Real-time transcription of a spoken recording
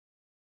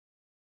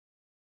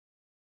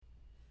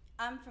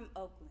I'm from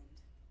Oakland,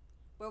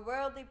 where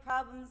worldly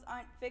problems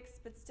aren't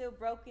fixed but still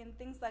broken.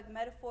 Things like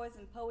metaphors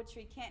and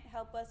poetry can't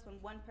help us when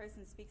one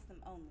person speaks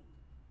them only.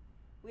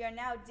 We are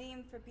now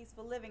deemed for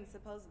peaceful living,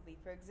 supposedly.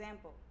 For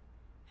example,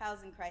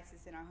 housing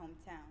crisis in our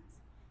hometowns.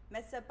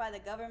 Messed up by the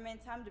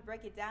government, time to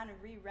break it down and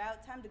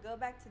reroute, time to go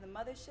back to the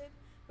mothership,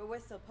 but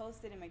we're still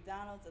posted in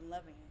McDonald's and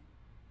loving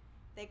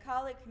it. They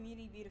call it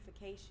community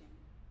beautification.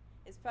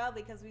 It's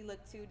probably because we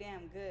look too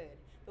damn good,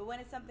 but when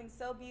it's something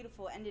so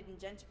beautiful ended in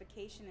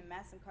gentrification and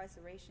mass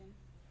incarceration,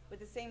 with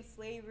the same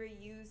slavery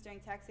used during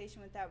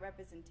taxation without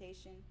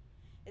representation,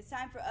 it's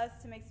time for us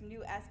to make some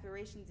new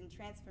aspirations and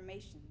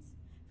transformations,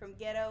 from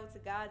ghetto to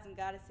gods and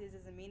goddesses,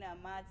 as Amina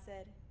Ahmad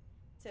said,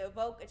 to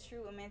evoke a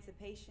true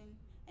emancipation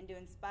and to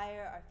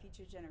inspire our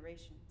future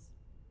generations.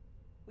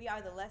 We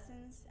are the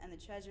lessons and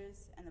the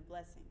treasures and the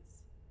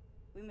blessings.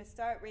 We must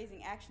start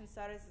raising action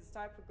starters and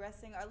start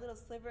progressing. Our little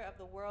sliver of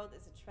the world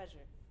is a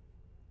treasure.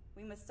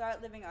 We must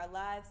start living our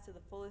lives to the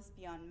fullest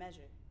beyond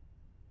measure.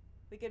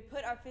 We could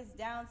put our fists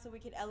down so we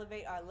could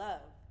elevate our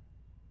love.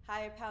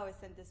 Higher power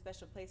sent this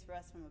special place for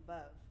us from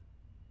above.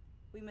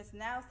 We must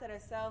now set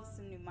ourselves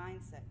some new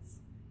mindsets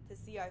to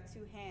see our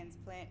two hands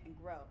plant and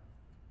grow.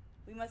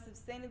 We must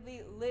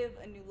sustainably live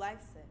a new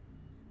life set.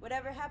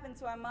 Whatever happened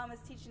to our mamas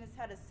teaching us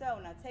how to sew?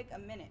 Now take a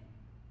minute.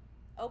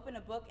 Open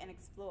a book and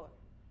explore.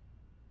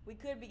 We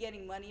could be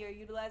getting money or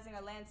utilizing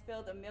our lands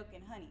filled of milk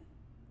and honey.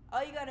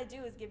 All you gotta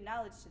do is give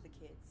knowledge to the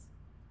kids.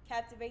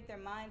 Captivate their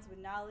minds with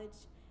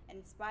knowledge and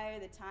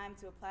inspire the time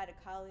to apply to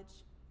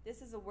college.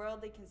 This is a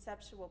worldly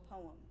conceptual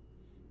poem,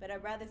 but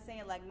I'd rather sing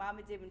it like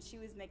Mama did when she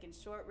was making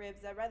short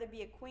ribs. I'd rather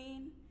be a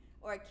queen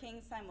or a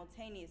king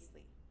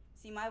simultaneously.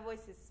 See, my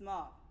voice is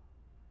small,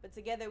 but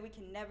together we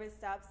can never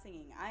stop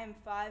singing. I am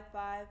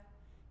 5'5",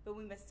 but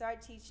we must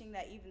start teaching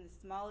that even the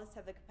smallest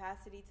have the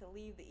capacity to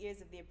leave the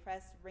ears of the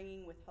oppressed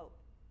ringing with hope.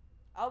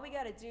 All we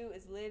gotta do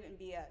is live and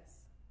be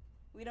us.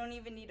 We don't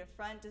even need a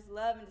front, just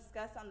love and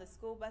discuss on the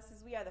school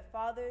buses. We are the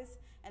fathers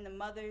and the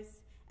mothers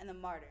and the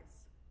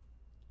martyrs.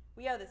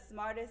 We are the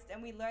smartest,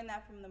 and we learn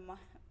that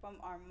from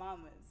our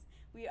mamas.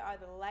 We are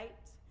the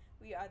light,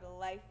 we are the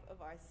life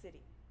of our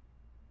city.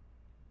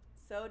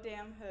 So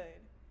damn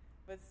hood,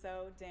 but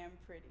so damn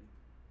pretty.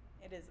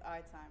 It is our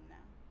time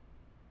now.